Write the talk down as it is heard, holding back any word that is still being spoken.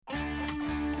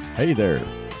Hey there.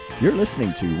 You're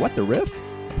listening to What the Riff,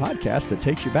 a podcast that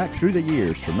takes you back through the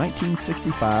years from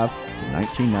 1965 to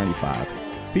 1995,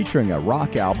 featuring a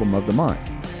rock album of the month,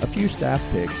 a few staff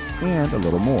picks, and a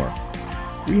little more.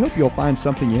 We hope you'll find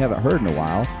something you haven't heard in a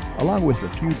while, along with a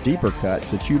few deeper cuts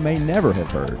that you may never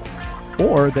have heard,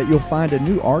 or that you'll find a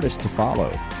new artist to follow.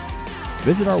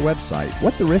 Visit our website,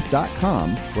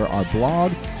 whattheriff.com, where our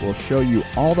blog will show you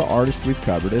all the artists we've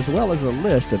covered, as well as a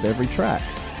list of every track.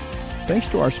 Thanks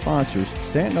to our sponsors,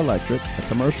 Stanton Electric, a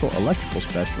commercial electrical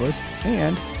specialist,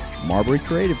 and Marbury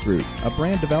Creative Group, a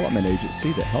brand development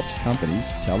agency that helps companies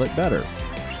tell it better.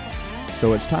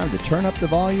 So it's time to turn up the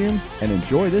volume and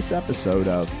enjoy this episode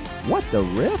of What the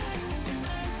Riff?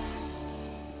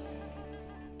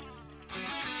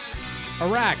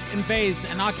 Iraq invades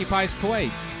and occupies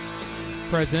Kuwait.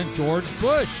 President George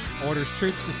Bush orders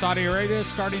troops to Saudi Arabia,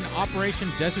 starting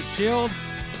Operation Desert Shield.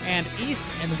 And East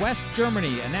and West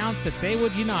Germany announced that they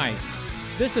would unite.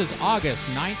 This is August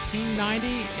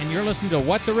 1990, and you're listening to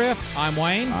What the Riff. I'm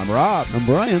Wayne. I'm Rob. I'm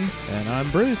Brian. And I'm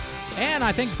Bruce. And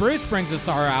I think Bruce brings us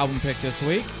our album pick this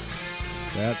week.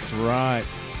 That's right.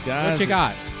 Guys, what you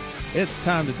got? It's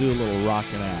time to do a little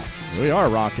rocking out. We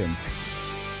are rocking.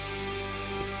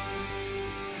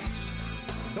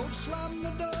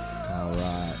 All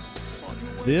right.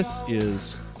 This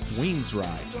is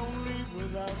Queensryche.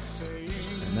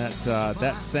 And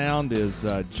that sound is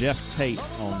Jeff Tate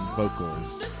on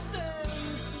vocals.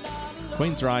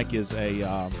 Queensryche is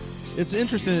it's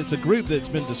interesting. It's a group that's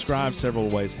been described several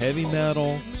ways: heavy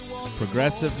metal,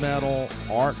 progressive metal,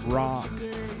 art rock.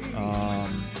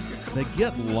 They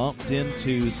get lumped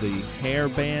into the hair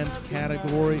band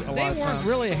category a lot of times. They weren't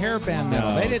really a hair band, though.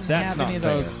 No, They didn't that's have any of not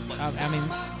those. I mean,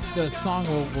 the song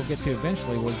we'll get to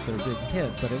eventually was their big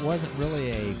hit, but it wasn't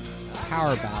really a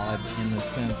power ballad in the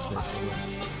sense that it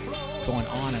was going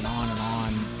on and on and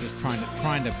on, just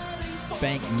trying to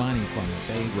bank money from it.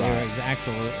 It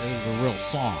was a real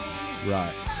song.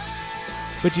 Right.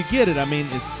 But you get it. I mean,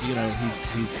 it's,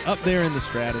 he's up there in the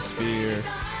stratosphere.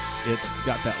 It's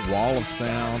got that wall of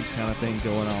sound kind of thing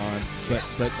going on. But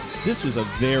this was a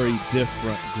very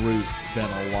different group than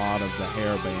a lot of the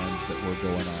hair bands that were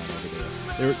going on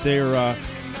over there.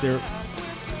 They're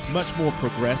much more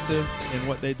progressive in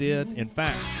what they did. In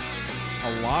fact, a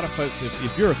lot of folks,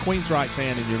 if you're a Queensryche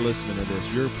fan and you're listening to this,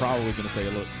 you're probably going to say,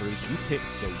 look, Bruce, you picked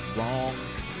the wrong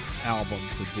album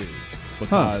to do.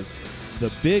 Because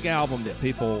the big album that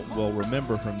people will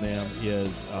remember from them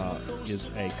is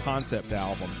a concept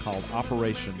album called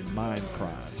Operation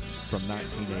Mindcrime from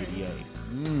 1988.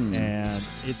 And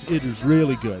it is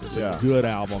really good. It's a good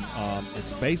album.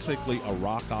 It's basically a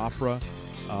rock opera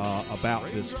about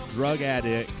this drug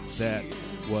addict that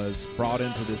was brought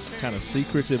into this kind of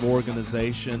secretive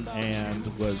organization and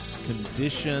was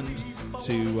conditioned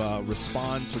to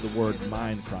respond to the word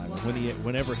mind crime.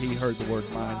 Whenever he heard the word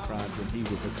mind crime, then he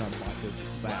would become like this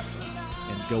assassin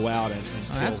and go out and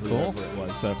kill whoever it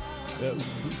was. So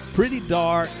pretty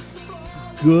dark,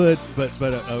 good, but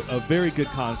a very good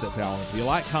concept album. If you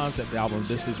like concept albums,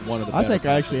 this is one of the better. I think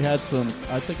I actually had some.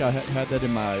 I think I had that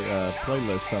in my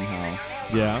playlist somehow.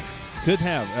 Yeah, could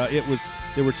have.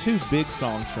 There were two big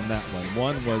songs from that one.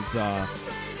 One was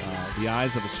 "The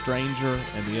Eyes of a Stranger,"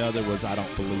 and the other was "I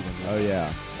Don't Believe in You." Oh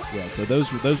yeah. So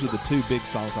those were the two big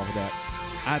songs off of that.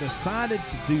 I decided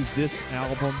to do this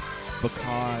album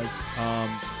because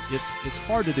it's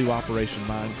hard to do Operation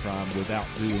Mindcrime without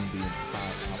doing the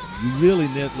entire album. You really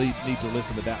need to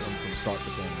listen to that one from start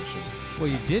to finish. Well,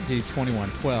 you did do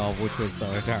 2112, which was the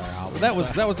entire album. That was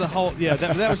a whole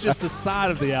that was just the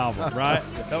side of the album, right?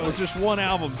 That was just one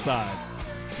album side.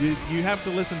 You have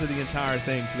to listen to the entire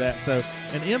thing to that. So,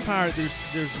 in Empire,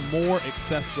 there's more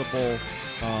accessible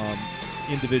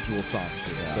individual songs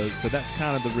here. Yeah. So that's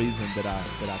kind of the reason that I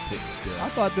picked this. I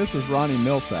thought this was Ronnie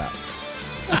Millsap.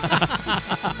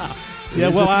 Yeah,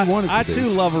 well, I too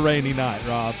love A Rainy Night,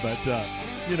 Rob, but But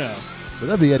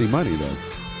that'd be Eddie Money, though.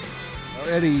 Or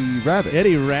Eddie Rabbit.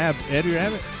 Eddie Rabbit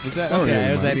was that? Oh, Okay, yeah,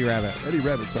 it was Mike. Eddie Rabbit. Eddie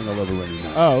Rabbit sang all over Rainy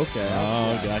Night. Oh, okay.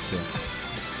 Oh, gotcha.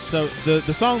 So the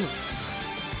song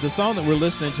that we're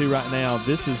listening to right now,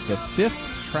 this is the 5th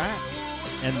track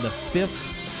and the 5th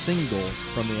single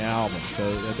from the album.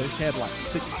 So they've had like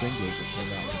 6 singles that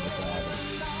came out from this album,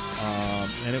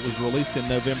 and it was released in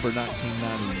November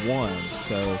 1991.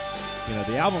 So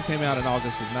the album came out in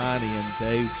August of '90, and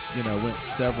they went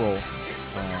several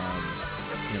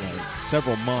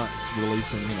months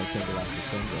releasing single after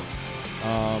single.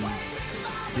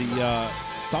 The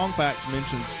Songfacts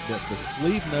mentions that the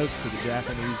sleeve notes to the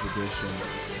Japanese edition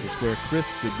is where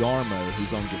Chris DeGarmo,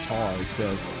 who's on guitar,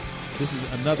 says, "This is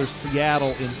another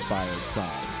Seattle-inspired song."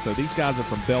 So these guys are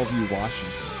from Bellevue,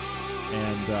 Washington.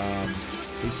 And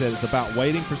he said it's about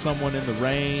waiting for someone in the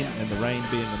rain, and the rain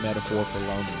being a metaphor for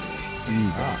loneliness.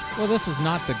 Well, this is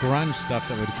not the grunge stuff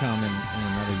that would come in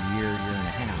another year and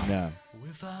a half. No.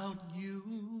 Without you.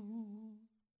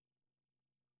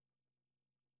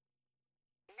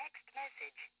 Next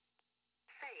message.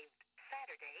 Saved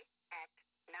Saturday at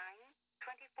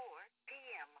 9:24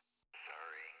 p.m.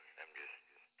 Sorry,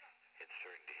 it's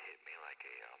starting to hit me like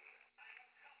a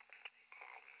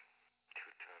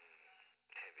 2-ton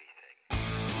heavy thing.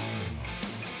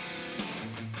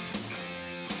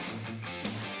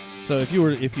 So if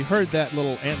you heard that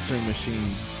little answering machine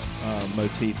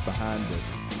motif behind it,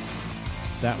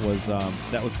 that was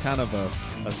kind of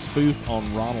a spoof on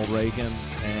Ronald Reagan,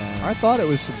 and I thought it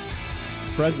was the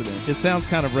president. it sounds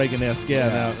kind of Reagan-esque. Yeah.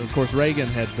 Now, of course, Reagan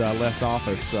had left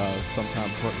office sometime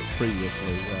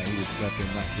previously. He was left in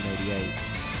 1988.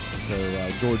 So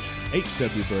George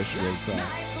H.W. Bush was in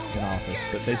office,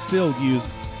 but they still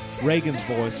used Reagan's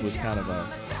voice was kind of a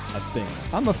thing.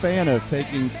 I'm a fan of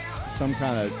taking some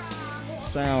kind of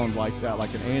sound like that,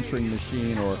 like an answering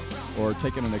machine or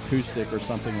taking an acoustic or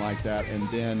something like that, and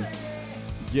then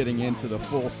getting into the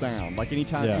full sound. Like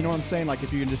anytime, you know what I'm saying? Like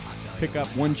if you can just pick up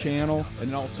one channel and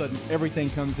then all of a sudden everything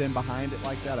comes in behind it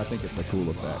like that, I think it's a cool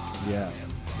effect. Yeah.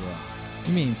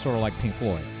 You mean sort of like Pink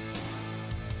Floyd?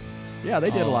 Yeah,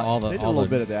 they did a lot. They did a little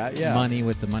bit of that. Yeah. Money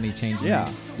with the money changing. Yeah.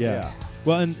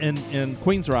 Well, and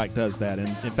Queensryche does that, and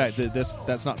in fact,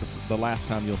 that's not the last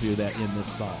time you'll hear that in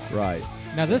this song. Right.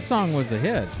 Now, this song was a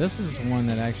hit. This is one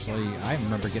that actually I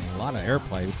remember getting a lot of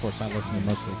airplay. Of course, I listened to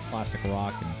mostly classic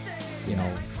rock and,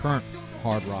 current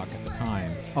hard rock at the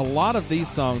time. A lot of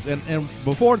these songs, and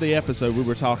before the episode, we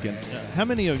were talking, how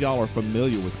many of y'all are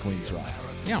familiar with Queensryche?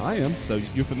 Yeah. I am. So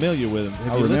you're familiar with them.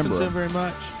 Have I you remember listened to them them. very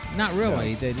much? Not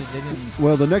really. They didn't.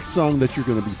 Well, the next song that you're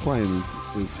going to be playing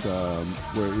is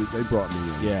where they brought me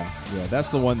in. Yeah.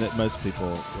 That's the one that most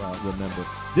people remember.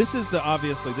 This is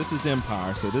this is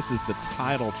Empire, so this is the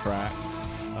title track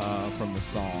from the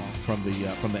song, from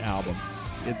the album.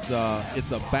 It's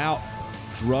about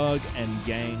drug and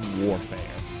gang warfare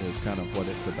is kind of what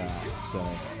it's about. So,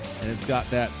 and it's got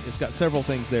several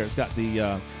things there. It's got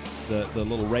the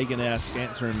little Reagan-esque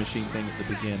answering machine thing at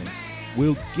the beginning.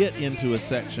 We'll get into a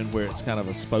section where it's kind of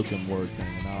a spoken word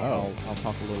thing, and I'll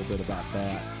talk a little bit about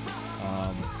that.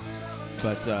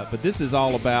 But this is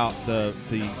all about the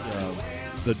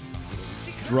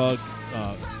drug,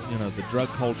 the drug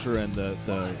culture and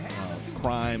the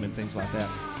crime and things like that,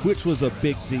 which was a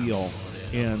big deal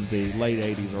in the late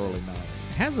 '80s, early '90s.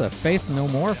 It has a Faith No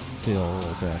More feel a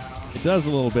little bit. It does a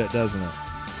little bit, doesn't it?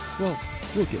 Well,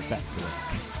 we'll get back to it.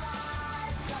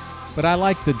 But I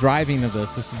like the driving of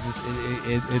this. This is just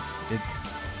it.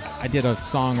 I did a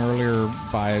song earlier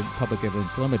by Public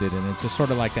Evidence Limited, and it's just sort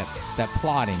of like that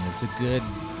plotting. It's a good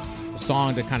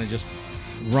song to kind of just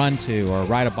run to or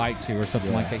ride a bike to or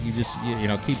something like that. You just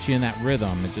keeps you in that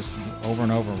rhythm. It just over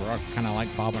and over. We're kind of like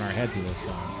bobbing our heads to this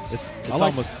song. It's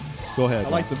almost. Go ahead. I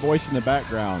like the voice in the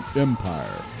background.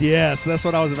 Empire. Yes, that's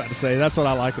what I was about to say. That's what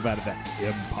I like about it. That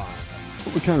Empire.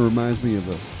 It kind of reminds me of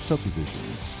a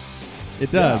subdivision. It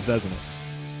does, doesn't it?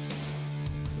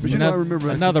 But I remember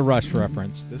another Rush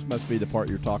reference. This must be the part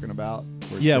you're talking about.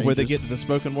 Where they get to the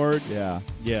spoken word. Yeah.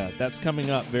 That's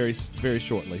coming up very, very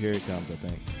shortly. Here it comes, I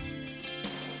think.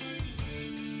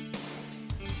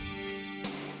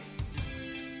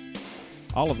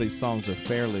 All of these songs are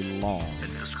fairly long.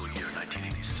 In fiscal year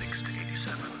 1986 to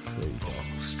 87, local,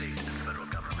 state, and federal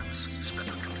governments spent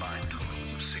a combined total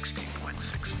of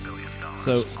 $16.6 billion.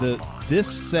 So this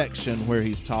section where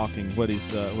he's talking, what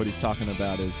he's talking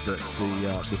about is the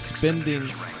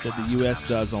spending that the U.S.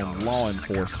 does on law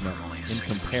enforcement in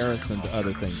comparison to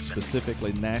other things,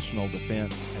 specifically national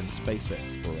defense and space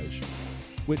exploration,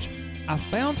 which I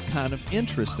found kind of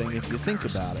interesting if you think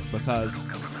about it, because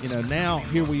now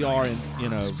here we are in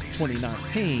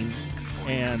 2019,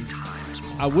 and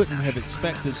I wouldn't have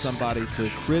expected somebody to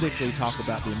critically talk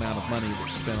about the amount of money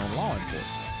that's spent on law enforcement.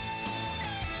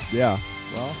 Yeah.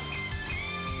 Well,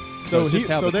 so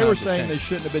they were saying they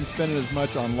shouldn't have been spending as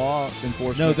much on law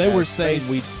enforcement. No, they were saying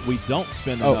we don't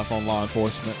spend enough on law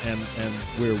enforcement, and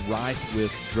we're rife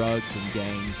with drugs and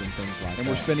gangs and things like that. And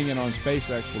we're spending it on space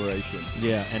exploration.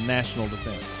 Yeah, and national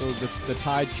defense. So the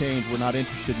tide changed. We're not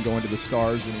interested in going to the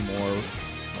stars anymore,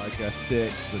 like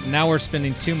Styx. And now we're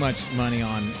spending too much money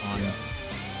on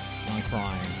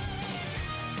crime.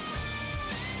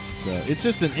 So it's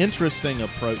just an interesting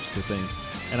approach to things.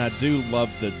 And I do love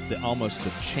the almost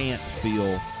the chant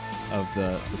feel of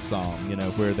the song,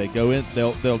 where they go in,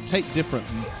 they'll take different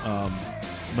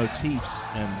motifs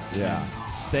and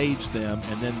stage them,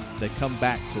 and then they come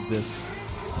back to this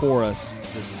chorus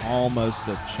that's almost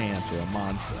a chant or a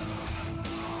mantra.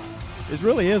 It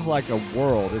really is like a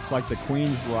world. It's like the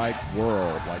Queensryche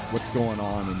world, like what's going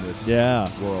on in this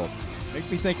world. Makes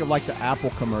me think of like the Apple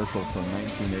commercial from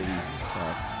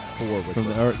 1984. With From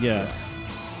the yeah,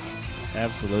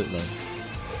 absolutely.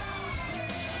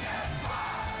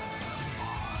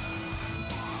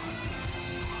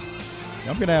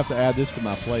 I'm gonna have to add this to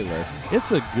my playlist.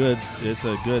 It's a good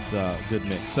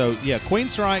mix. So yeah,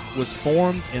 Queensryche was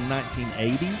formed in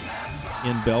 1980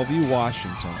 in Bellevue,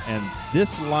 Washington, and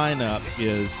this lineup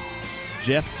is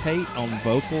Jeff Tate on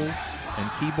vocals and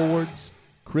keyboards,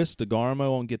 Chris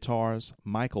DeGarmo on guitars,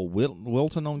 Michael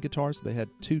Wilton on guitars. They had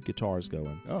 2 guitars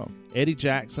going. Oh, Eddie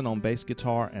Jackson on bass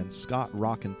guitar, and Scott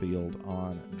Rockenfield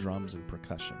on drums and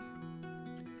percussion.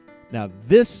 Now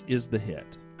this is the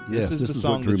hit. Yes, this is the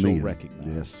song what drew that me you'll in.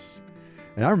 recognize. Yes.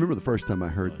 And I remember the first time I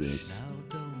heard this.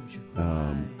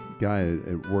 Guy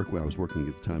at work, where I was working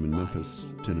at the time in Memphis,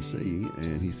 Tennessee,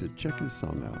 and he said, "Check this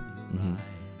song out." Mm-hmm.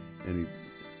 And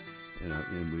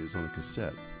it was on a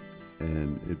cassette,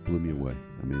 and it blew me away.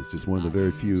 I mean, it's just one of the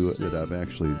very few that I've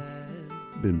actually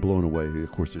been blown away.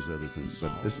 Of course, there's others,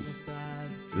 but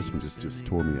this one just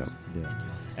tore me up. Yeah.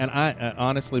 And I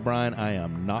honestly, Brian, I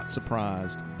am not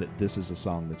surprised that this is a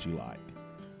song that you like,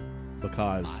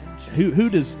 because who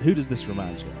does this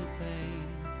remind you of?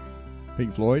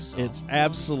 Pink Floyd. It's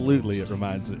absolutely, it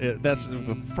reminds me. That's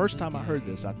the first time I heard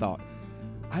this. I thought,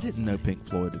 I didn't know Pink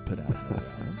Floyd had put out another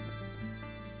album.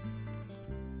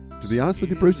 To be honest with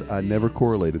you, Bruce, I never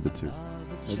correlated the two.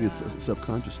 Maybe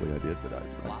subconsciously I did, but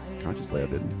consciously I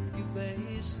didn't.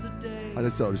 I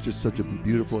just thought it was just such a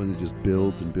beautiful, and it just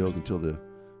builds and builds until the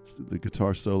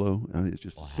guitar solo. I mean, it's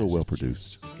just so well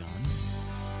produced.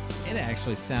 It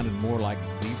actually sounded more like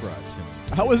Zebra to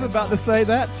me. I was about to say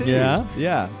that too. Yeah?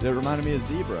 Yeah. It reminded me of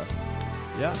Zebra.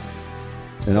 Yeah.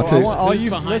 And So I'll tell I you, want all Who's you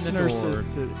behind the listeners door?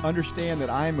 to understand that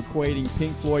I am equating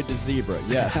Pink Floyd to Zebra.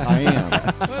 Yes, I am.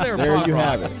 Well, they're There pop you rock.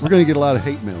 have it. we're going to get a lot of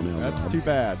hate mail now. That's Bob. too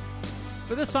bad.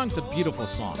 But this song's a beautiful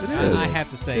song. It And is. I have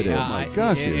to say, It is. My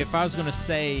gosh, it if is. I was going to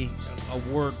say a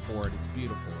word for it, it's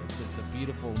beautiful. It's a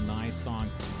beautiful, nice song,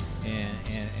 and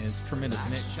it's tremendous.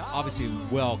 And it obviously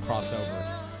well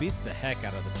crossover. Beats the heck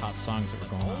out of the top songs that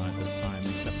were going on at this time.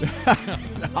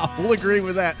 Except I will agree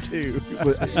with that too.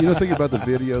 But the thing about the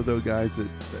video, though, guys,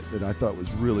 that I thought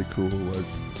was really cool was,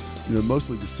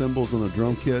 mostly the cymbals on the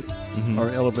drum kit are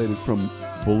elevated from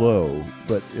below.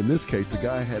 But in this case, the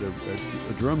guy had a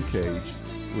drum cage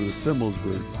where the cymbals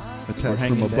were attached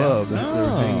hanging from down. above. And they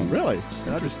were hanging. Really?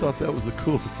 And I just thought that was the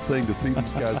coolest thing to see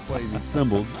these guys playing these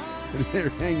cymbals. And they're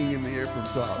hanging in the air from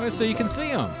top. well, so you can see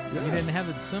them. Yeah. You didn't have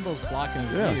the cymbals blocking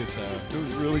his Yeah. view. So It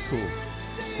was really cool.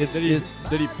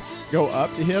 Did he go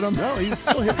up to hit him? No, he was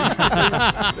still hitting.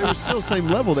 They were still the same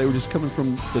level. They were just coming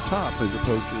from the top as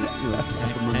opposed to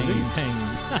from underneath.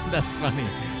 hanging. That's funny.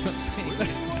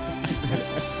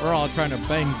 We're all trying to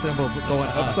bang cymbals going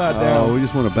Upside Oh, down we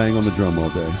just want to bang on the drum all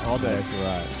day. all day. That's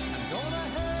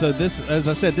right. So this, as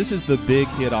I said, this is the big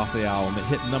hit off the album. It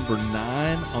hit number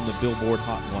 9 on the Billboard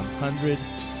Hot 100,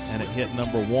 and it hit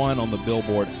number 1 on the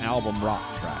Billboard Album Rock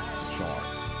Tracks chart.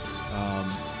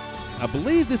 I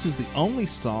believe this is the only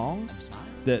song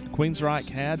that Queensryche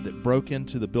had that broke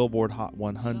into the Billboard Hot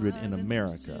 100 in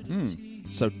America.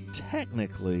 So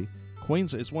technically,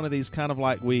 Queens is one of these kind of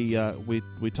like we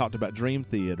talked about Dream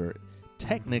Theater.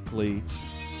 Technically,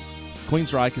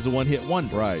 Queensryche is a one-hit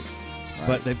wonder. Right.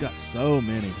 But they've got so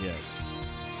many hits.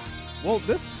 Well,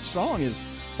 this song is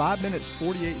 5 minutes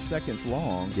 48 seconds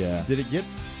long. Yeah. Did it get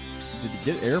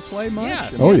airplay much?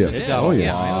 Yes. Oh, yes, yeah. It did. Oh, yeah.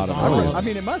 It was Lot of on- airplay. I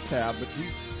mean, it must have, but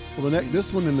Well,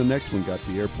 this one and the next one got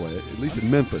the airplay. At least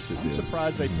in Memphis, it I'm did.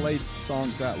 surprised they played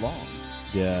songs that long.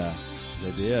 Yeah,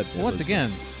 they did. Well, once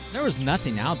again, there was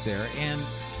nothing out there, and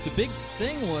the big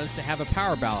thing was to have a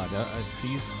power ballad.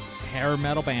 These hair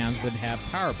metal bands would have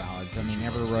power ballads. I mean,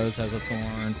 Every Rose Has a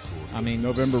Thorn. I mean,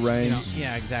 November Rain.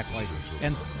 yeah, exactly.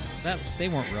 And that they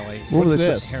weren't really. What were What's they,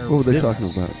 this? what were they This- talking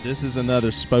about? this is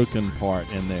another spoken part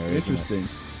in there. isn't it? Interesting.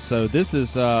 So this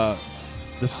is the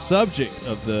subject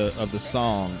of the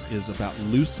song is about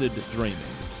lucid dreaming,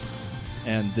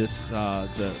 and this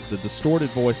the distorted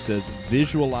voice says,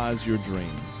 "Visualize your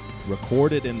dream,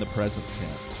 record it in the present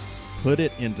tense, put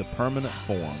it into permanent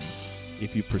form.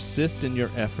 If you persist in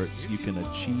your efforts, you can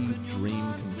achieve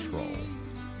dream control."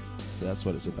 So that's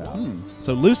what it's about.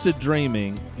 So lucid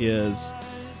dreaming is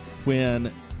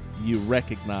when you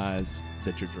recognize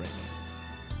that you're dreaming,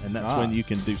 and that's when you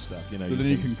can do stuff. So then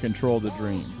you can control the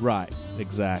dream. Right,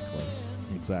 exactly.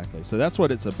 So that's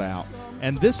what it's about.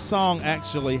 And this song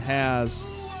actually has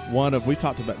we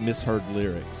talked about misheard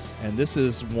lyrics, and this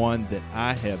is one that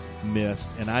I have missed,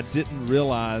 and I didn't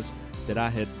realize that I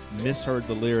had misheard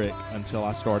the lyric until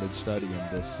I started studying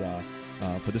this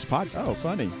for this podcast. Oh,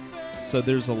 funny. So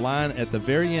there's a line at the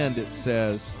very end. It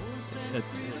says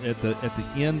at the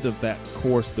end of that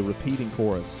chorus, the repeating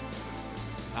chorus,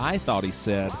 I thought he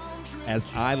said, "As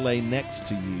I lay next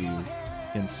to you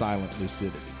in silent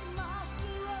lucidity,"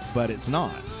 but it's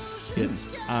not. It's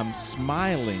 "I'm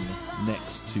smiling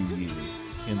next to you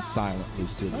in silent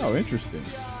lucidity." Oh, interesting.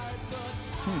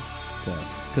 So,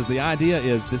 because the idea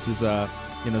is this is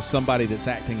somebody that's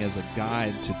acting as a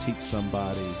guide to teach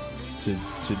somebody to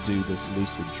do this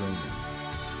lucid dreaming.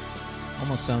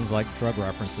 Almost sounds like drug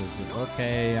references.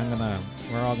 Okay,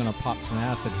 we're all gonna pop some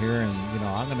acid here, and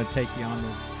I'm gonna take you on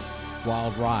this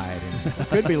wild ride. And It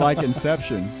could be like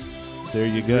Inception. There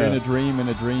you You're in go. a dream, in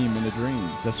a dream, in a dream.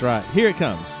 That's right. Here it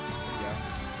comes.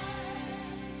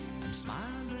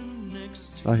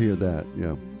 I hear that.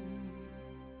 Yeah.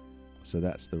 So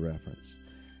that's the reference.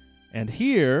 And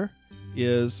here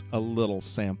is a little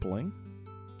sampling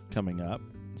coming up.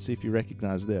 See if you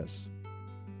recognize this.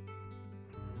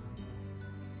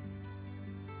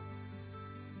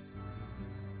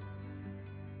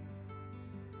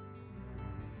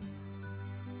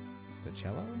 the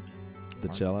cello. The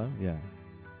cello, yeah.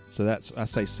 So that's, I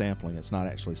say sampling. It's not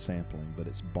actually sampling, but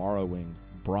it's borrowing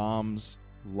Brahms'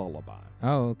 Lullaby.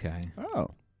 Oh, okay.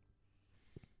 Oh,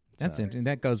 That's So- interesting.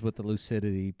 That goes with the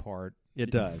lucidity part. It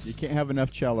does. you can't have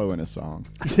enough cello in a song.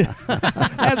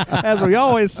 as we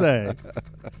always say,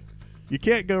 you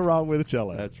can't go wrong with a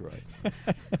cello. That's right. Yeah,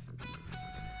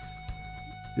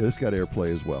 this got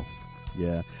airplay as well.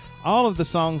 Yeah, all of the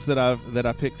songs that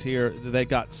I picked here, they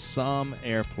got some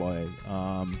airplay.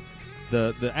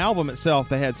 The album itself,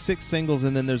 they had 6 singles,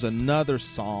 and then there's another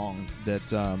song that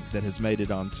has made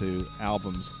it onto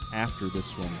albums after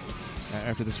this one.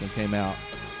 After this one came out,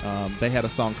 they had a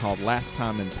song called "Last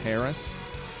Time in Paris"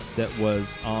 that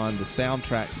was on the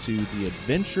soundtrack to The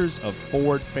Adventures of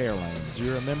Ford Fairlane. Do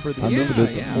you remember the? I remember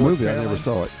this yeah. movie. I Fairlane? never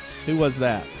saw it. Who was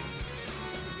that?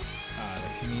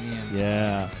 The comedian.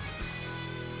 Yeah.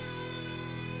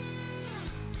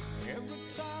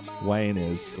 Wayne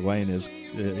is.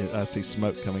 I see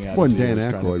smoke coming out. Wasn't his ears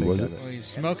Dan trying to Aykroyd, think was of it? Well, he was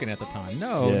smoking at the time.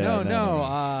 No.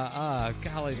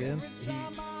 Golly, Vince. He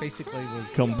basically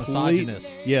was a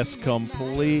misogynist. Yes,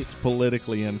 complete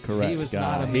politically incorrect He was guy.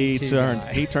 not a he Miss turned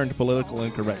Tuesday. he turned political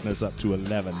incorrectness up to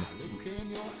 11.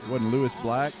 Wasn't Lewis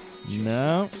Black?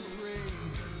 No.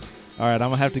 All right, I'm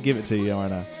gonna have to give it to you,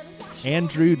 aren't I?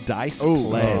 Andrew Dice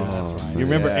Clay. that's right. You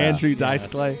remember Yeah. Andrew Dice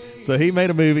Clay? So he made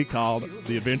a movie called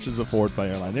The Adventures of Ford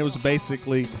Fairlane. It was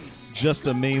basically just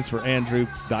a means for Andrew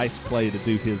Dice Clay to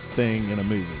do his thing in a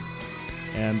movie.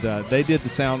 And they did on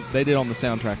the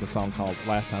soundtrack a song called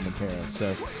 "Last Time in Paris."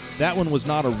 So that one was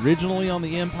not originally on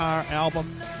the Empire album,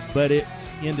 but it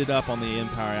ended up on the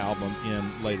Empire album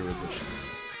in later editions.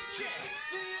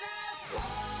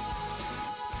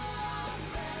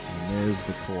 And there's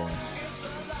the chorus.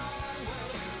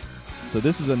 So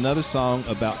this is another song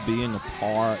about being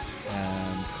apart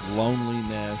and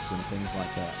loneliness and things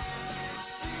like that.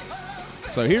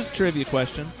 So here's a trivia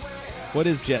question. What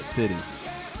is Jet City?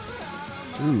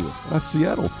 Ooh, that's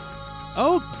Seattle.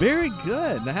 Oh, very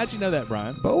good. Now, how'd you know that,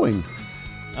 Brian? Boeing.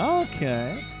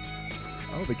 Okay.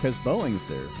 Oh, because Boeing's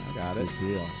there. I got it.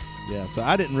 Good deal. Yeah, so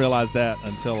I didn't realize that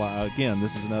until, again,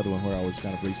 this is another one where I was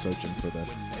kind of researching for the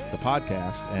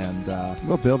podcast, and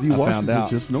Well, Bellevue, I found Washington's out.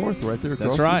 just north, right there.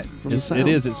 that's across right. From the It sound.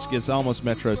 is. It's almost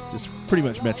metro. It's pretty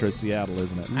much metro Seattle,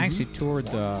 isn't it? I actually toured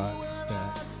the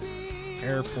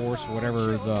Air Force,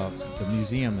 whatever the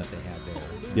museum that they had there.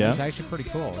 Yeah. It's actually pretty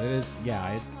cool. It is.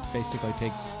 Yeah, it basically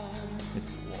takes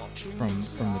it's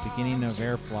from the beginning of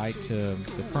air flight to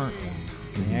the current ones.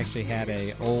 And they actually had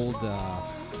a old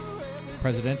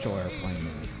presidential airplane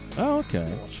there. Oh,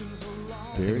 okay. I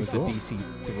think Very it was cool. a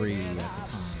DC-3 at the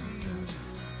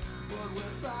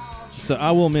time. So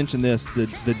I will mention this: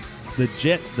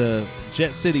 the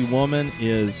Jet City woman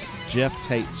is Jeff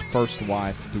Tate's first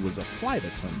wife, who was a flight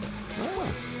attendant.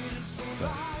 So,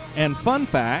 and fun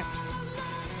fact,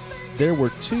 there were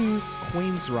 2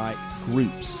 Queensryche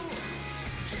groups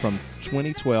from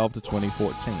 2012 to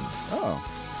 2014. Oh,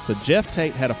 So Jeff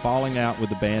Tate had a falling out with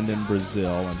the band in Brazil,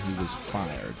 and he was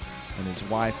fired. And his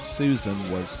wife Susan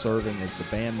was serving as the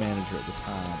band manager at the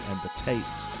time, and the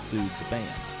Tates sued the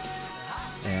band.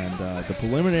 And the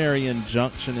preliminary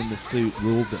injunction in the suit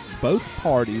ruled that both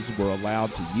parties were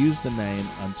allowed to use the name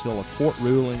until a court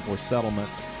ruling or settlement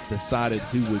decided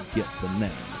who would get the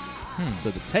name. So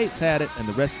the Tates had it, and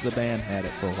the rest of the band had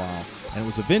it for a while. And it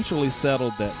was eventually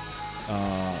settled that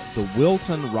the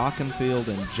Wilton, Rockenfield,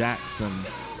 and Jackson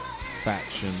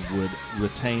faction would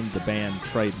retain the band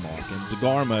trademark. And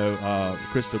DeGarmo,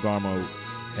 Chris DeGarmo,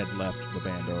 had left the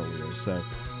band earlier. So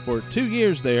for 2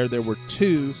 years there were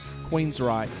 2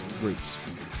 Queensryche groups.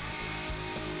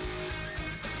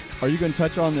 Are you going to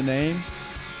touch on the name?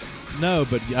 No,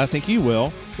 but I think you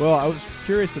will. Well, I was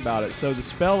curious about it. So the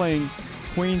spelling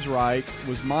Queensryche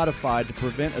was modified to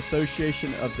prevent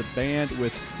association of the band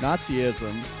with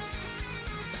Nazism.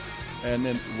 And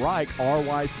then Reich,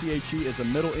 R-Y-C-H-E, is a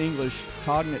Middle English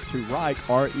cognate to Reich,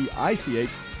 R-E-I-C-H,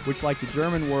 which, like the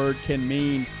German word, can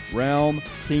mean realm,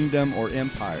 kingdom, or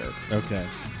empire. Okay.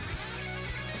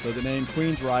 So the name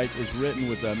Queensryche is written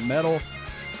with a metal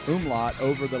umlaut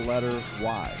over the letter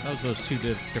Y. Those 2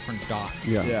 different dots.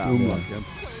 Yeah. Umlaut. Yeah.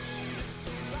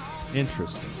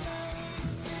 Interesting.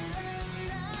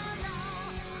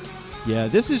 Yeah,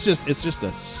 it's just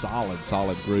a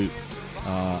solid group.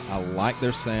 I like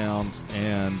their sound,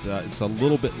 and it's a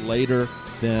little bit later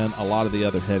than a lot of the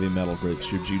other heavy metal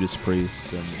groups, your Judas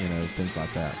Priest and things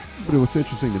like that. But what's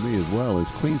interesting to me as well is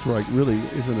Queensryche really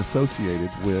isn't associated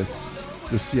with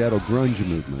the Seattle grunge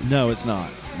movement. No, it's not.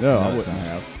 No, I it's wouldn't not.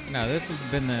 have. No, this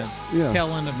has been the Yeah.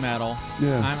 tail end of metal.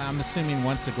 Yeah. I'm assuming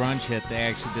once the grunge hit, they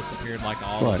actually disappeared like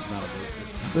all Right. those metal groups.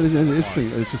 Just kind But of it's fell interesting.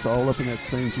 apart. It's just all up in that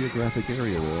same geographic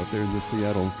area, though, up there in the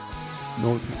Seattle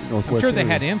northwest. I'm sure they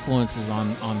area. had influences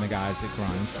on the guys at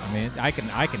grunge. I mean, I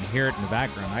can hear it in the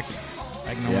background. I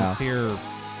can almost hear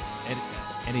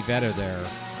Eddie Vedder there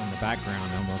in the background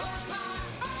almost.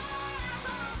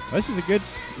 This is a good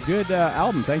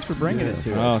album. Thanks for bringing it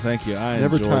to Oh, us. thank you. I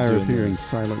Never enjoyed tire doing of hearing this.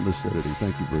 silent lucidity.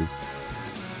 Thank you, Bruce.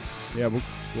 Yeah,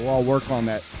 we'll all work on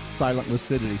that silent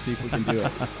lucidity, see if we can do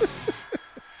it.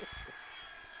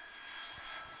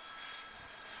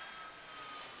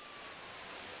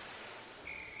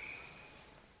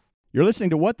 You're listening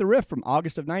to What the Riff from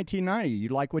August of 1990. You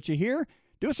like what you hear?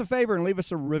 Do us a favor and leave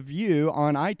us a review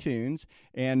on iTunes,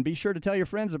 and be sure to tell your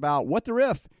friends about What the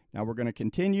Riff. Now we're going to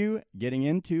continue getting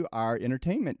into our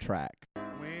entertainment track.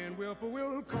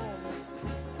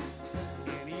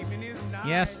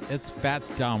 Yes, it's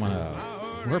Fats Domino.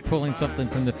 We're pulling something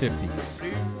from the 50s.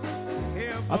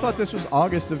 I thought this was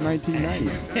August of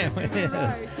 1990. Yeah,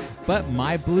 it is. But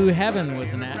My Blue Heaven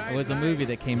was a movie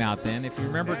that came out then. If you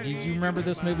remember, did you remember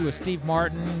this movie with Steve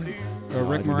Martin, or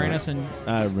Rick Moranis, and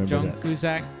I remember Joan that.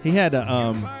 Cusack? He had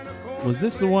was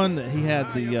this the one that he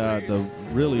had the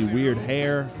really weird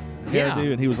hairdo,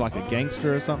 and he was like a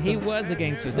gangster or something? He was a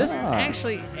gangster. This is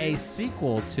actually a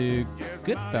sequel to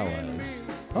Goodfellas,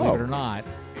 believe it or not.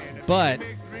 But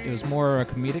it was more a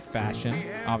comedic fashion,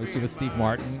 obviously with Steve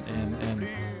Martin and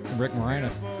Rick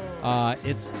Moranis.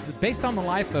 It's based on the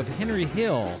life of Henry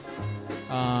Hill.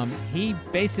 He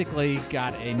basically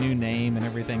got a new name and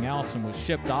everything else and was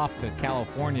shipped off to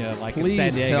California, like in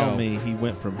San Please Diego. tell me he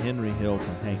went from Henry Hill to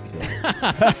Hank Hill.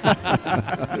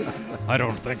 I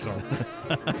don't think so.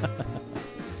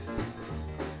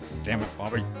 Damn it,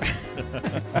 Bobby.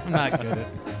 I'm not good at it.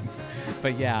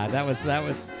 But yeah, that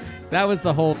was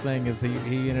the whole thing. Is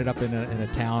he ended up in a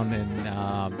town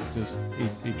and just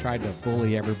he tried to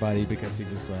bully everybody because he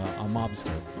was a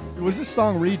mobster. Was this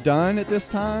song redone at this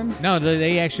time? No,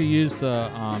 they actually used the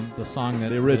song that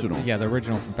The original. the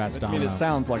original from Fats I Domino. mean, it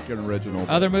sounds like an original.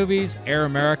 Other movies, Air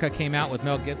America came out with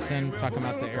Mel Gibson, talking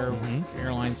about the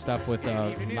airline stuff with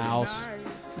Laos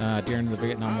during the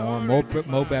Vietnam War.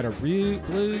 Mo Better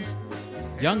Blues,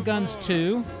 Young Guns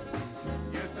 2,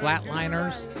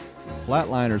 Flatliners.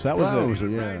 Flatliners. That was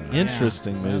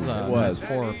Interesting It was movie. a It was. nice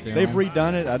horror film. They've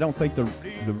redone it. I don't think the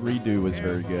redo was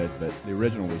very good, but the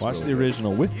original was. Watch really the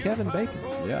original with Kevin Bacon.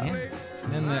 good. Yeah. Yeah.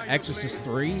 And then The Exorcist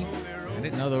 3. I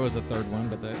didn't know there was a third one,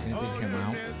 but it did come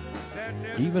out.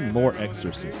 Even more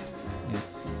Exorcist. Yeah.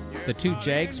 The Two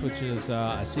Jakes, which is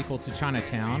a sequel to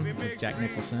Chinatown with Jack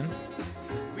Nicholson.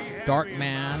 Dark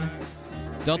Man.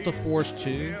 Delta Force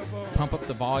 2. Pump Up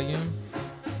the Volume.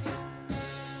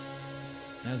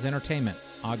 That was entertainment.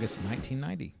 August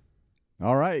 1990.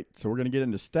 All right, so we're going to get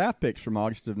into staff picks from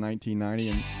August of 1990,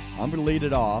 and I'm going to lead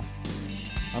it off.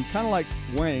 I'm kind of like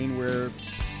Wayne, where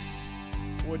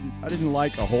I didn't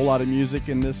like a whole lot of music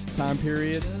in this time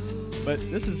period, but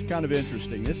this is kind of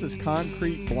interesting. This is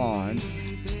Concrete Blonde.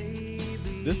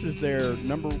 This is their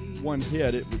number one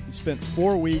hit. It spent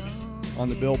 4 weeks on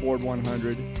the Billboard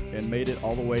 100 and made it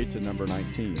all the way to number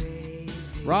 19.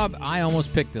 Rob, I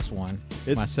almost picked this one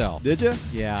myself. Did you?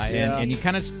 Yeah, Yeah. and you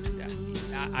kind of,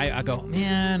 I go,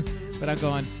 man, but I'm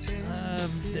going,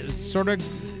 it was sort of,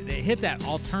 it hit that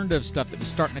alternative stuff that was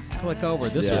starting to click over.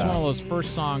 This was Yeah. one of those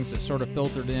first songs that sort of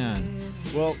filtered in.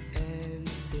 Well,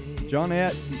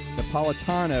 Johnette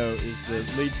Napolitano is the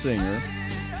lead singer.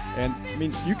 And, I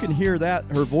mean, you can hear that,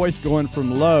 her voice going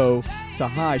from low to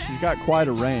high. She's got quite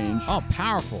a range. Oh,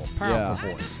 powerful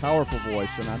voice. Powerful voice,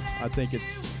 and I think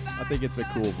it's a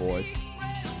cool voice.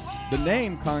 The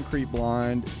name Concrete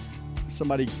Blonde,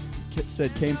 somebody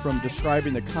said, came from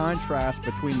describing the contrast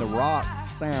between the rock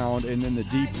sound and then the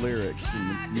deep lyrics and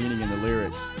the meaning in the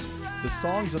lyrics. The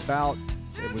song's about,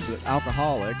 it was an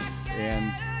alcoholic,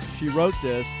 and she wrote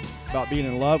this about being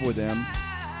in love with him.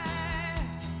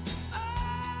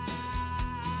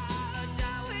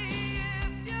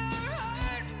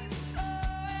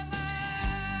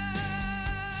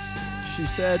 She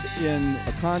said in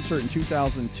a concert in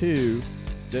 2002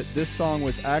 that this song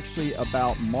was actually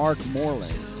about Mark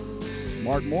Moreland.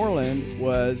 Mark Moreland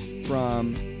was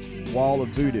from Wall of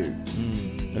Voodoo.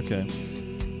 Okay.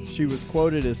 She was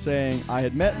quoted as saying, "I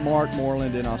had met Mark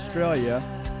Moreland in Australia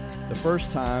the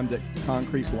first time that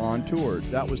Concrete Blonde toured.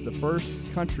 That was the first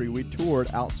country we toured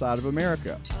outside of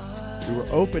America. We were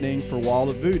opening for Wall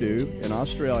of Voodoo in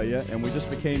Australia, and we just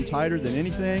became tighter than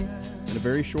anything in a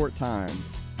very short time.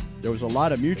 There was a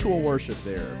lot of mutual worship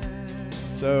there."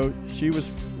 So she was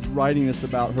writing this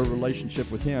about her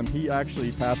relationship with him. He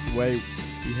actually passed away.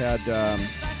 He had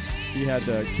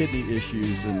kidney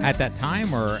issues. And At that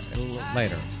time or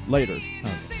later? Later.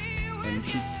 Okay. And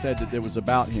she said that it was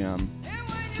about him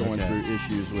going through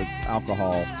issues with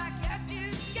alcohol.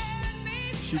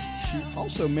 She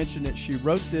also mentioned that she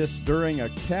wrote this during a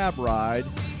cab ride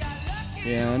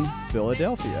in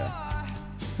Philadelphia.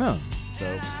 Huh.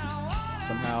 So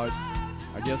somehow,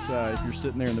 I guess if you're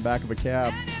sitting there in the back of a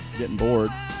cab getting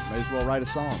bored, may as well write a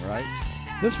song, right?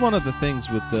 This is one of the things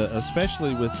with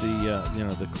especially with the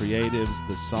the creatives,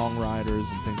 the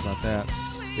songwriters, and things like that.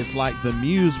 It's like the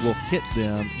muse will hit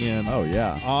them in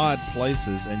odd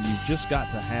places, and you've just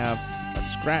got to have a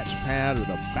scratch pad or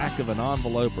the back of an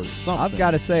envelope or something. I've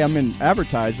got to say, I'm in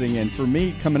advertising, and for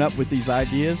me, coming up with these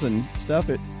ideas and stuff,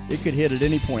 it could hit at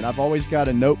any point. I've always got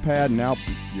a notepad, and now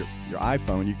your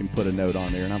iPhone, you can put a note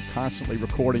on there, and I'm constantly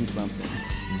recording something.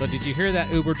 So did you hear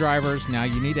that, Uber drivers? Now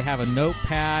you need to have a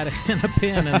notepad and a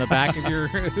pen in the back of your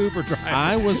Uber driver.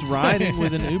 I was riding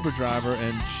with an Uber driver,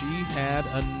 and she had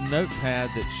a notepad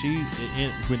that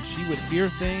when she would hear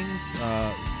things,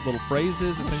 little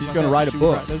phrases and things she's like going to that, write a she would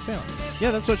book. Write those down.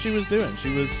 Yeah, that's what she was doing. She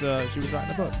was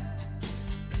writing a book.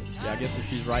 Yeah, I guess if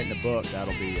she's writing a book,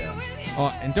 that'll be...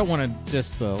 Oh, and don't want to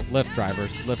diss the Lyft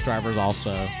drivers. Lyft drivers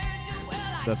also.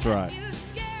 That's right.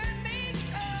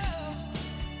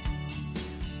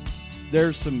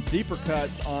 There's some deeper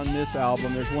cuts on this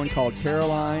album. There's one called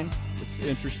Caroline. It's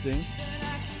interesting.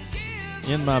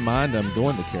 In my mind, I'm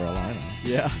going to Carolina.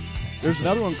 Yeah. There's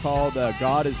another one called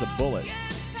God is a Bullet,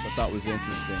 which I thought was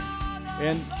interesting.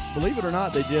 And believe it or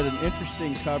not, they did an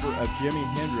interesting cover of Jimi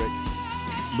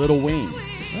Hendrix's Little Wing.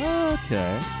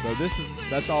 Okay. So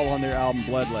that's all on their album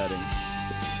Bloodletting.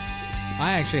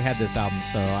 I actually had this album,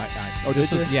 so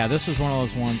this was one of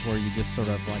those ones where you just sort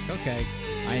of like, okay,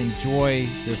 I enjoy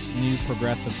this new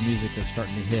progressive music that's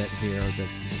starting to hit here that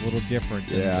is a little different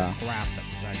than the crap that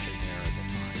was actually there at the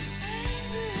time.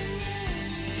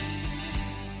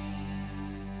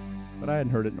 But I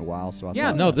hadn't heard it in a while, so I Yeah,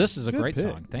 thought, no, this is a great pick.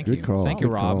 song. Thank Good you. call. Thank you,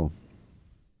 Good Rob. call.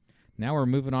 Now we're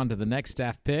moving on to the next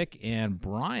staff pick, and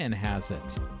Brian has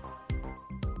it.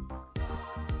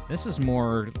 This is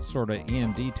more sort of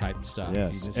EMD type stuff.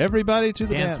 Yes. Everybody to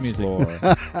the dance music. floor.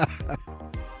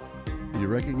 You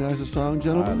recognize the song,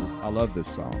 gentlemen? I love this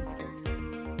song.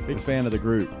 Big fan of the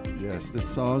group. Yes, this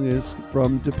song is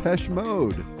from Depeche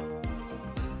Mode.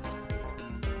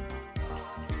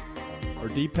 Or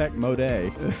Deepak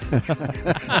Mode.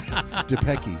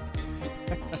 Depeche.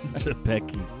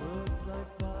 Becky.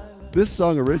 This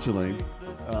song originally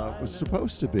was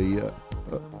supposed to be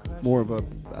more of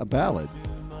a ballad.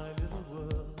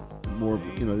 More,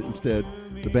 instead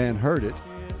the band heard it.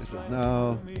 They said,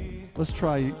 "No, let's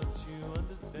try,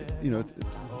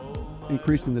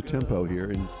 increasing the tempo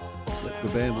here." And the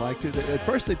band liked it. At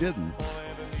first they didn't.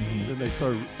 Then they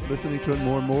started listening to it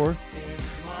more and more.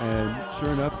 And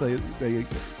sure enough, they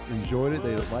enjoyed it.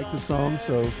 They liked the song.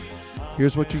 So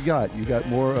here's what you got. You got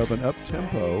more of an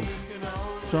up-tempo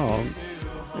song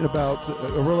about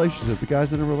a relationship. The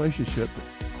guy's in a relationship,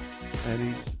 and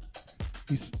he's.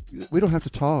 We don't have to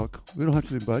talk. We don't have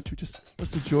to do much.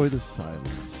 Let's enjoy the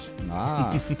silence.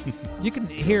 You can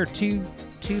hear two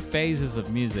phases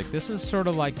of music. This is sort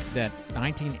of like that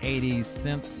 1980s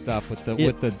synth stuff with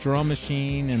the drum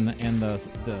machine and the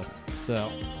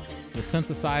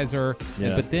synthesizer.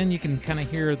 Yeah. But then you can kind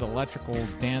of hear the electrical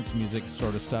dance music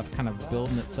sort of stuff kind of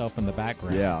building itself in the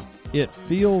background. Yeah. It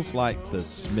feels like the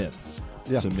Smiths.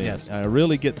 Yeah. to me. Yes. I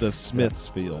really get the Smiths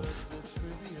feel.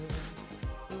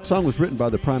 The song was written by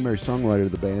the primary songwriter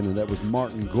of the band, and that was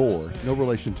Martin Gore. No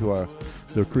relation to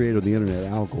the creator of the internet,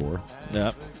 Al Gore.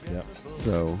 Yep.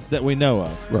 So, That we know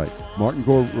of. right. Martin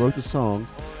Gore wrote the song,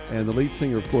 and the lead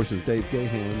singer, of course, is Dave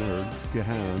Gahan, or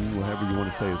Gahan, whatever you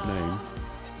want to say his name.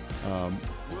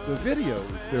 The video is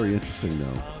very interesting,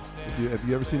 though. Have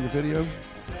you ever seen the video?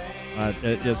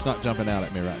 It's not jumping out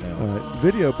at me right now.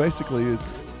 Video basically is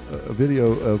a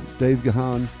video of Dave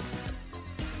Gahan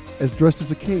as dressed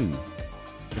as a king.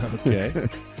 Okay.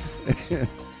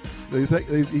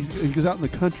 He goes out in the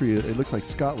country. It looks like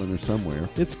Scotland or somewhere.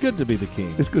 It's good to be the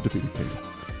king. It's good to be the king.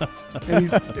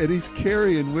 and he's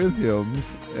carrying with him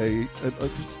a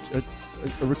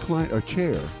recline, a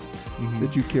chair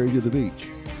that you carry to the beach.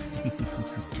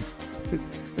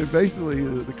 And basically,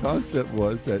 the concept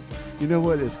was that, you know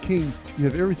what, as king, you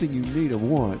have everything you need and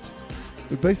want,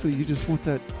 but basically you just want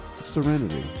that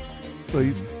serenity. So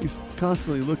he's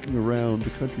constantly looking around the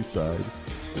countryside,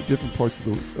 at different parts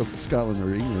of Scotland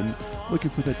or England,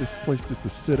 looking for that place just to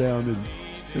sit down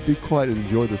and be quiet and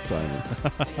enjoy the silence.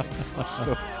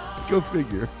 So, go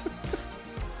figure.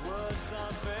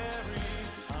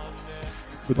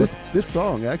 But this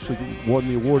song actually won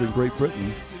the award in Great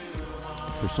Britain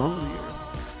for Song of the Year.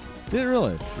 Did it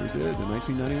really? Sure did, in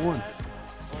 1991.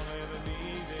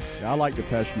 Yeah, I like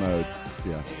Depeche Mode.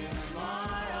 Yeah.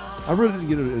 I really didn't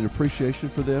get an appreciation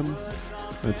for them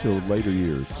until later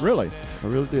years. Really? I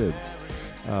really did.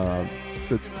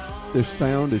 Their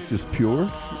sound is just pure.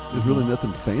 There's really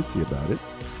nothing fancy about it.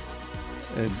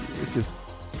 And it's just,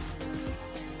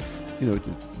 it's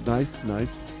a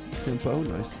nice tempo,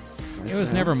 nice It was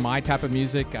sound. never my type of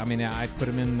music. I mean, I put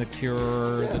them in The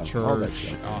Cure, Yeah, The all that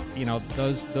Church.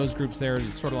 stuff. Those groups there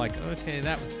is sort of like, okay,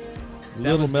 that was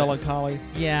Little melancholy.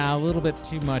 Yeah, a little bit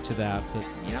too much of that, but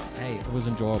hey, it was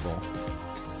enjoyable.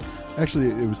 Actually,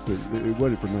 it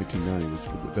wasn't for 1990. It was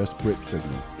for the best Brit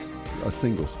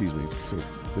single, excuse me. So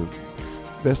the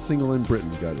best single in Britain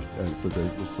got it for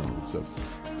this song. So.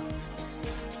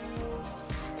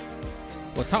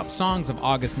 Well, top songs of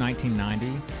August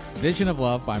 1990: Vision of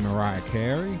Love by Mariah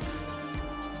Carey,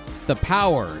 The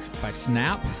Power by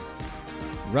Snap,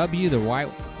 Rub You the Right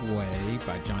Way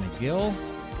by Johnny Gill,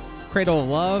 Cradle of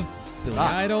Love, Billy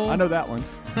Idol. I know that one.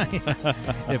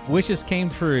 If Wishes Came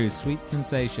True, Sweet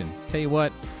Sensation. Tell you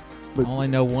what, But- I only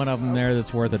know one of them there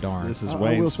that's worth a darn. This is I will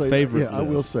Wayne's say, favorite. Yeah, I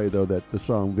will list. say though that the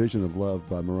song "Vision of Love"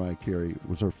 by Mariah Carey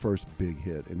was her first big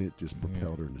hit, and it just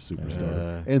propelled her into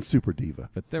superstar and super diva.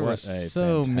 But there What were a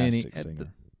so many. fantastic singer.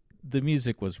 The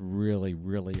music was really,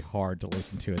 really hard to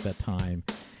listen to at that time.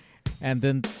 And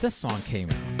then this song came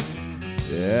out.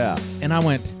 Yeah. And I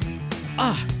went,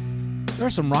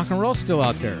 there's some rock and roll still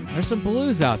out there. There's some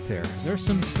blues out there. There's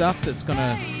some stuff that's going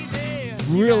to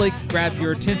really grab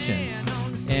your attention.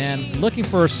 And looking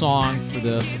for a song for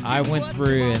this, I went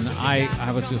through and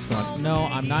I was just going, no,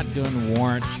 I'm not doing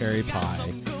Warrant Cherry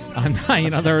Pie. I'm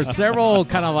not, there were several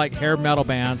kind of like hair metal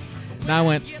bands. And I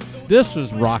went, this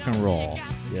was rock and roll.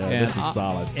 Yeah, And this is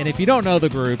solid. And if you don't know the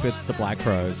group, it's the Black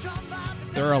Crowes.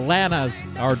 They're Atlanta's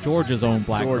or Georgia's own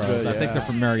Black Georgia, Crowes. I think yeah. they're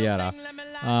from Marietta.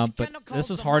 But this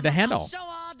is hard to handle.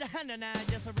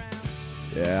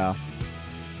 Yeah.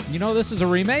 You know this is a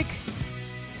remake?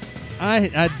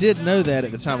 I did know that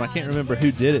at the time. I can't remember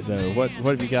who did it though. What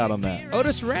have you got on that?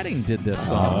 Otis Redding did this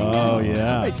song. Oh That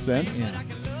yeah. makes sense. Yeah.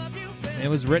 It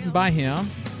was written by him.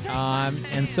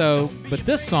 But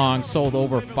this song sold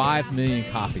over 5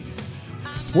 million copies.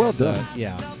 It's well So, done,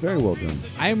 yeah. very well done.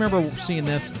 I remember seeing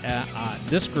this,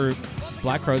 this group,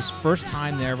 Black Crowes, first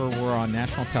time they ever were on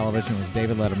national television was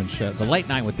David Letterman's show, The Late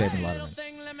Night with David Letterman.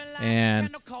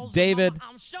 And David,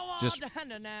 just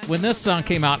when this song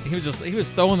came out, he was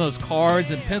throwing those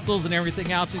cards and pencils and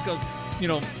everything else. He goes,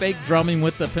 fake drumming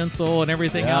with the pencil and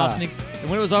everything Yeah. else. And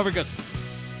when it was over, he goes,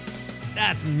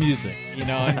 "That's music,"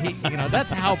 And he, that's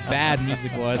how bad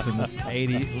music was in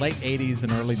the late '80s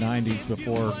and early '90s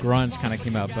before grunge kind of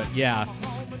came out. But yeah,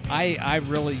 I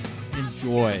really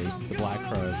enjoy the Black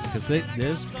Crowes because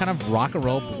there's kind of rock and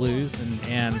roll blues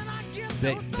and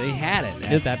they had it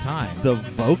at that time. The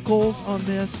vocals on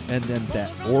this and then that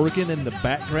organ in the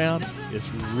background is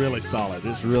really solid.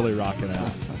 It's really rocking out.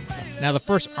 Now, the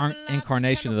first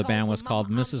incarnation of the band was called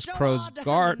Mr.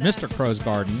 Crow's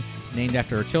Garden, named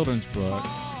after a children's book.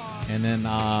 And then,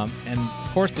 and of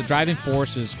course, the driving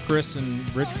force is Chris and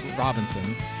Rich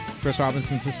Robinson. Chris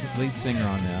Robinson's the lead singer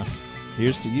on this.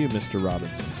 Here's to you, Mr.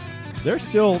 Robinson. They're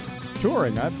still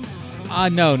touring. No,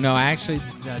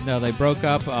 they broke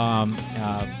up in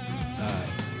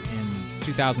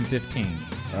 2015.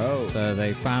 Oh. So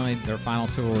their final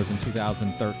tour was in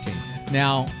 2013.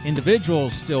 Now,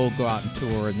 individuals still go out and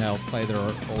tour, and they'll play their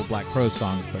old Black Crow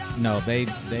songs, but no, they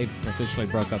officially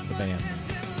broke up the band.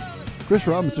 Chris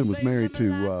Robinson was married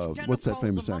to, what's that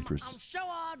famous actress?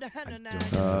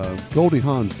 Goldie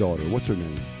Hawn's daughter. What's her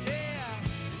name?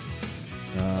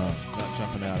 Not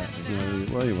jumping out at me.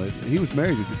 Well, anyway, he was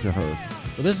married to her.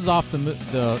 Well, this is off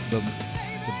the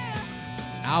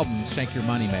album Shank Your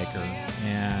Moneymaker,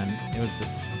 and it was the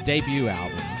debut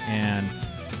album, and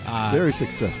Very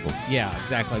successful. yeah,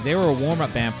 exactly. They were a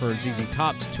warm-up band for ZZ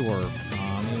Top's tour.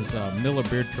 It was a Miller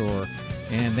Beer tour,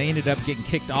 and they ended up getting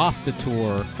kicked off the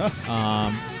tour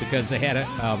because they had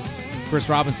Chris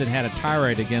Robinson had a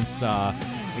tirade against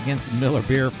Miller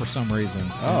Beer for some reason.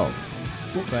 Oh.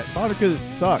 But Probably because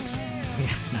it sucks.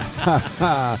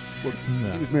 Well,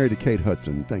 he was married to Kate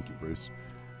Hudson. Thank you, Bruce.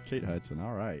 Kate Hudson.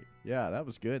 All right. Yeah, that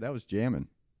was good. That was jamming.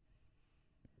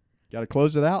 Got to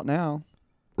close it out now.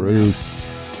 Bruce.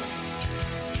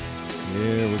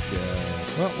 Here we go.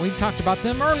 well, we talked about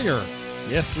them earlier.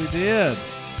 Yes, we did.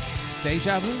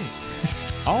 Deja vu.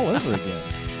 All over again.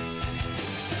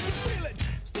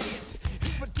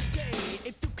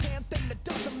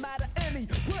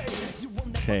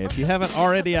 Okay, if you haven't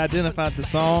already identified the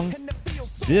song,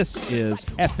 this is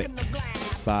Epic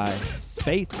by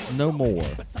Faith No More.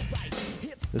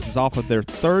 This is off of their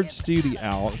third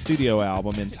studio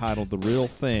album entitled The Real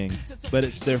Thing, but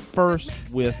it's their first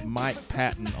with Mike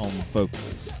Patton on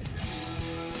vocals.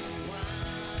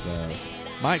 So,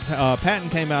 Mike Patton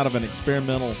came out of an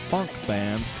experimental funk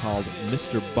band called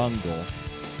Mr. Bungle,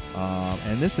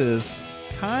 and this is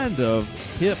kind of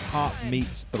hip-hop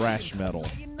meets thrash metal.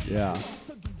 Yeah.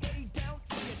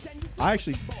 I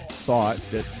actually thought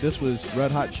that this was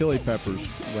Red Hot Chili Peppers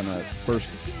when it first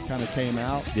kind of came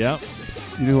out. Yep.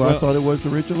 You know who I Well- thought it was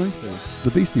originally?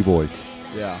 The Beastie Boys.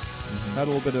 Yeah. Had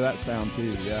a little bit of that sound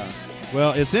too, yeah.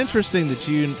 Well, it's interesting that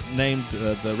you named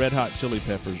the Red Hot Chili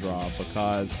Peppers, Rob,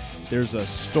 because there's a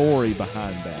story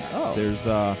behind that. Oh.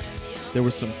 There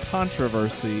was some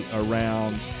controversy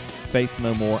around Faith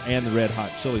No More and the Red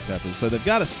Hot Chili Peppers. So they've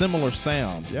got a similar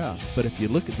sound. Yeah. But if you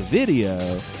look at the video,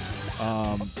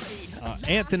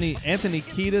 Anthony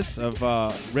Kiedis of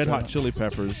Red Hot Chili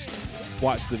Peppers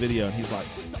watched the video, and he's like,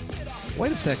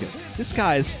 wait a second, this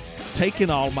guy's taking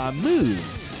all my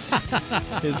moves.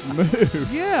 His move.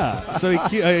 Yeah. So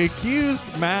he accused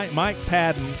Mike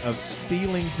Patton of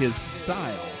stealing his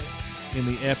style in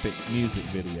the Epic music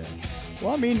video.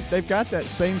 Well, I mean, they've got that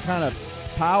same kind of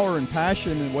power and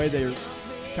passion in the way they're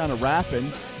kind of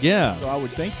rapping. Yeah. So I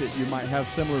would think that you might have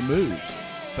similar moves.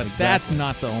 But that's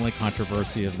not the only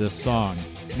controversy of this song,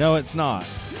 No, it's not.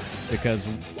 because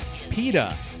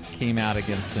PETA came out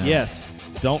against them. Yes.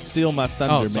 Don't steal my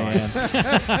thunder, sorry.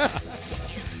 man.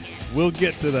 We'll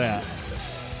get to that.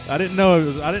 I didn't know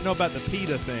about the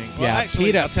PETA thing. Well, Yeah,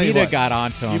 actually, I'll tell you PETA what. got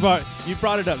onto them. You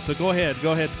brought it up, so go ahead.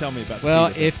 Go ahead and tell me about Well,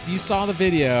 the PETA if you saw the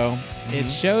video, it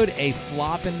showed a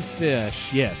flopping fish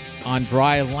thing. Yes. on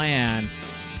dry land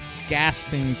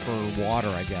gasping for water,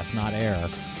 I guess, not air.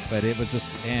 But it was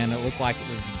just, and it looked like it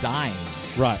was dying.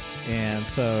 Right. And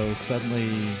so suddenly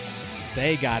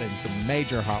they got in some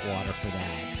major hot water for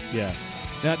that. Yeah.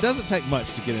 Now, it doesn't take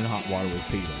much to get in hot water with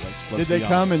PETA. Let's Did they be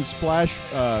come and honest. splash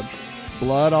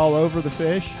blood all over the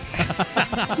fish?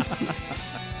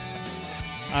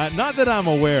 Not that I'm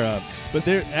aware of, but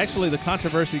actually the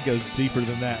controversy goes deeper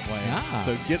than that, Wayne. Ah.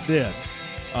 So get this.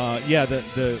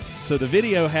 So the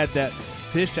video had that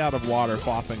fish out of water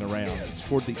flopping around. It's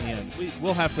toward the end. We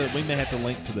may have to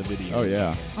link to the video. Oh,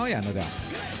 yeah. Oh, yeah, no doubt.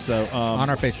 So On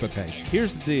our Facebook page.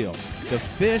 here's the deal. The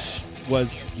fish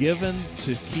was given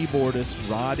to keyboardist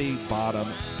Roddy Bottom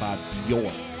by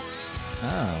Bjork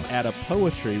Oh. at a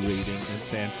poetry reading in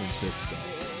San Francisco.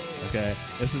 Okay,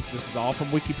 this is all from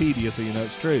Wikipedia, so you know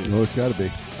it's true. Oh, it's got to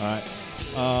be. All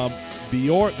right.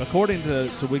 Bjork, according to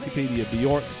Wikipedia,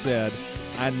 Bjork said,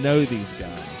 "I know these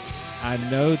guys. I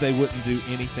know they wouldn't do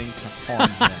anything to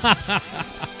harm them.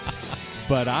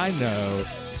 But I know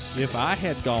if I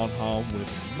had gone home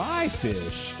with my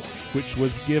fish, which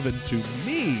was given to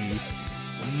me,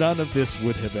 none of this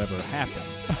would have ever happened."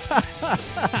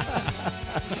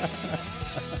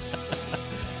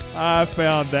 I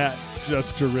found that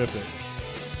just terrific.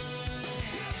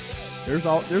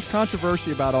 There's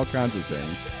controversy about all kinds of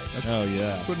things. Oh, yeah.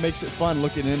 That's what makes it fun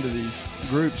looking into these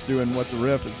groups doing What the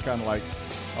Riff. Is kind of like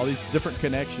all these different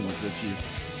connections that you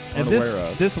aren't And aware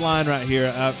of. this line right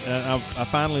here, I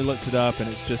finally looked it up, and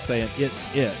it's just saying,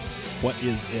 "It's it. What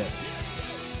is it?"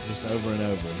 Just over and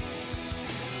over.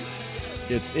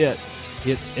 It's it.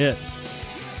 It's it.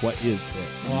 What is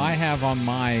it? Well, I have on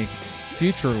my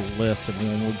future list of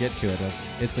when we'll get to it.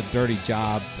 It's a dirty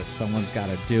job, but someone's got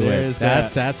to do There's it.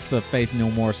 that. That's the Faith No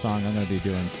More song I'm going to be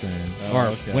doing soon, Oh, or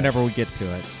okay. whenever we get to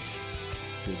it.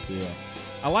 Good deal.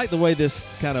 I like the way this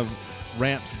kind of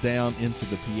ramps down into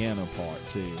the piano part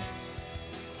too.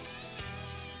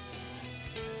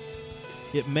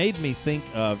 It made me think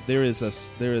of there is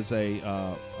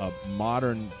a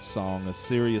modern song, a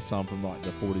serious song from like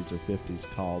the 40s or 50s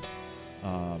called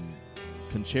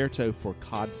Concerto for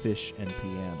Codfish and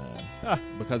Piano,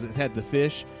 because it had the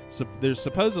fish. So there's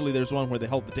one where they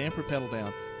hold the damper pedal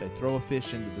down, they throw a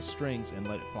fish into the strings and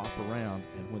let it flop around,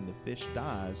 and when the fish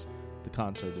dies, the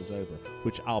concert is over.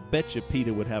 Which I'll bet you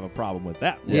Peter would have a problem with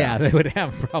that one. Yeah, they would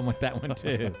have a problem with that one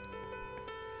too.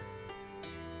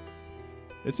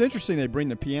 It's interesting they bring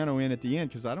the piano in at the end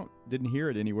because I didn't hear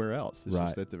it anywhere else. It's Right.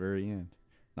 just at the very end.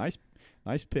 Nice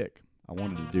pick. I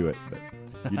wanted to do it, but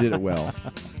you did it well.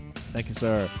 Thank you,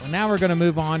 sir. Well, now we're going to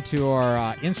move on to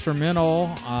our instrumental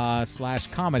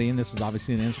 / comedy, and this is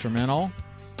obviously an instrumental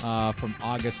from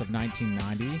August of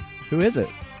 1990. Who is it?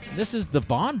 This is the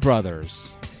Vaughan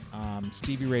Brothers,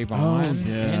 Stevie Ray Vaughan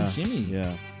and Jimmy.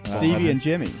 Yeah. Stevie and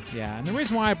Jimmy. Yeah, and the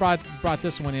reason why I brought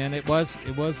this one in, it was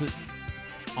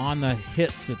on the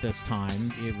hits at this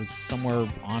time. It was somewhere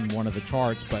on one of the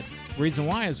charts, but the reason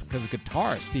why is because the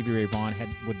guitarist Stevie Ray Vaughan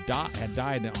had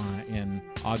died in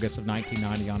August of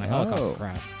 1990 on a helicopter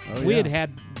crash. Oh,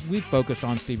 We focused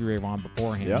on Stevie Ray Vaughan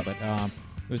beforehand, Yep. but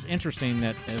it was interesting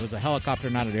that it was a helicopter,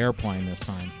 not an airplane this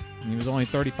time. And he was only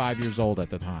 35 years old at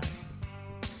the time.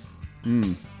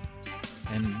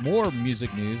 And more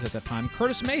music news at the time,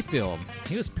 Curtis Mayfield.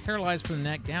 He was paralyzed from the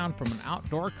neck down from an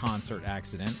outdoor concert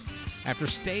accident after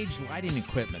stage lighting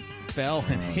equipment fell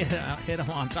and hit him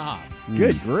on top.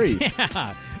 Good grief.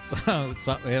 Yeah, so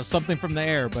it was something from the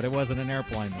air, but it wasn't an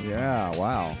airplane this time. Yeah,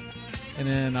 wow. And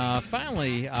then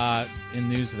finally, in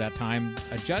news at that time,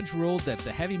 a judge ruled that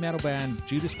the heavy metal band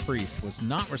Judas Priest was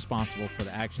not responsible for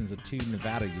the actions of two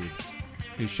Nevada youths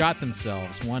who shot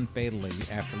themselves, one fatally,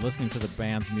 after listening to the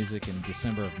band's music in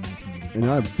December of 1985. And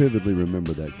I vividly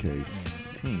remember that case.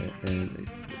 And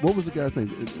what was the guy's name?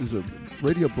 It was a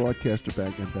radio broadcaster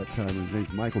back at that time. His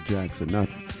name's Michael Jackson. Not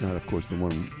of course, the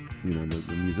one,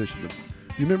 the musician. But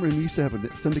you remember him? He used to have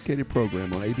a syndicated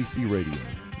program on ABC Radio.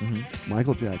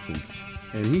 Michael Jackson.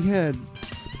 And he had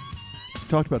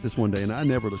talked about this one day, and I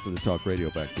never listened to talk radio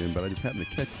back then, but I just happened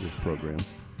to catch this program.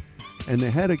 And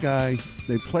they had a guy,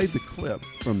 they played the clip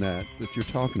from that you're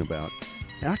talking about,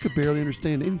 and I could barely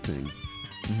understand anything.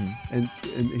 And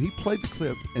he played the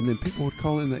clip, and then people would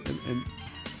call in, and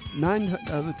 9 out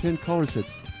of the 10 callers said,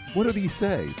 "What did he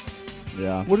say?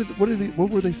 Yeah. What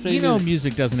were they saying?" You know,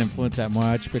 music doesn't influence that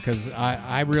much because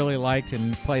I really liked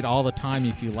and played all the time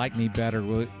 "If You Like Me Better,"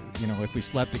 if we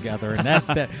slept together, and that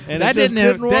And that it just didn't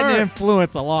didn't work.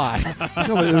 influence a lot.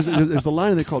 No, but there's a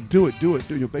line they called "Do it, do it,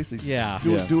 do it." Basically, Yeah.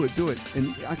 do it,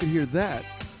 and I could hear that.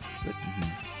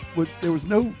 But there was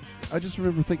no. I just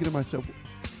remember thinking to myself,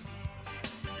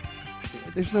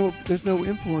 "There's no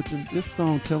influence in this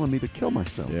song telling me to kill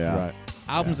myself." Yeah. Right.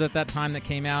 Albums at that time that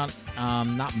came out,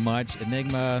 not much.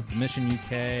 Enigma, The Mission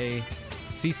UK,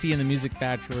 CC and the Music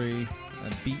Factory,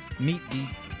 Meat Beat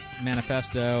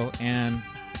Manifesto, and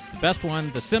the best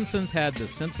one, The Simpsons had The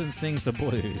Simpsons Sings the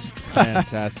Blues.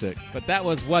 Fantastic. But that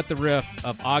was What the Riff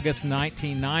of August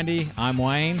 1990. I'm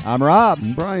Wayne. I'm Rob.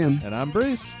 And Brian. And I'm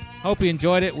Bruce. Hope you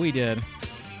enjoyed it. We did.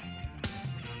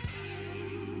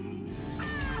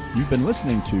 You've been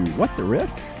listening to What the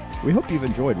Riff? We hope you've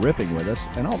enjoyed riffing with us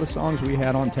and all the songs we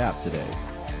had on tap today.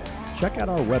 Check out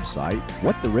our website,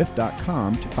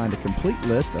 whattheriff.com, to find a complete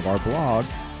list of our blog,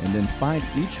 and then find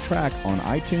each track on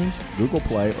iTunes, Google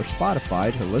Play, or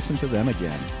Spotify to listen to them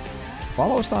again.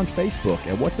 Follow us on Facebook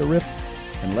at What the Riff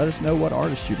and let us know what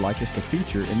artists you'd like us to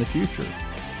feature in the future.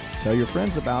 Tell your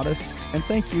friends about us, and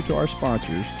thank you to our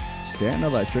sponsors, Stanton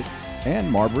Electric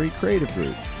and Marbury Creative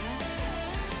Group.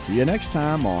 See you next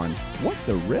time on What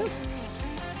the Riff?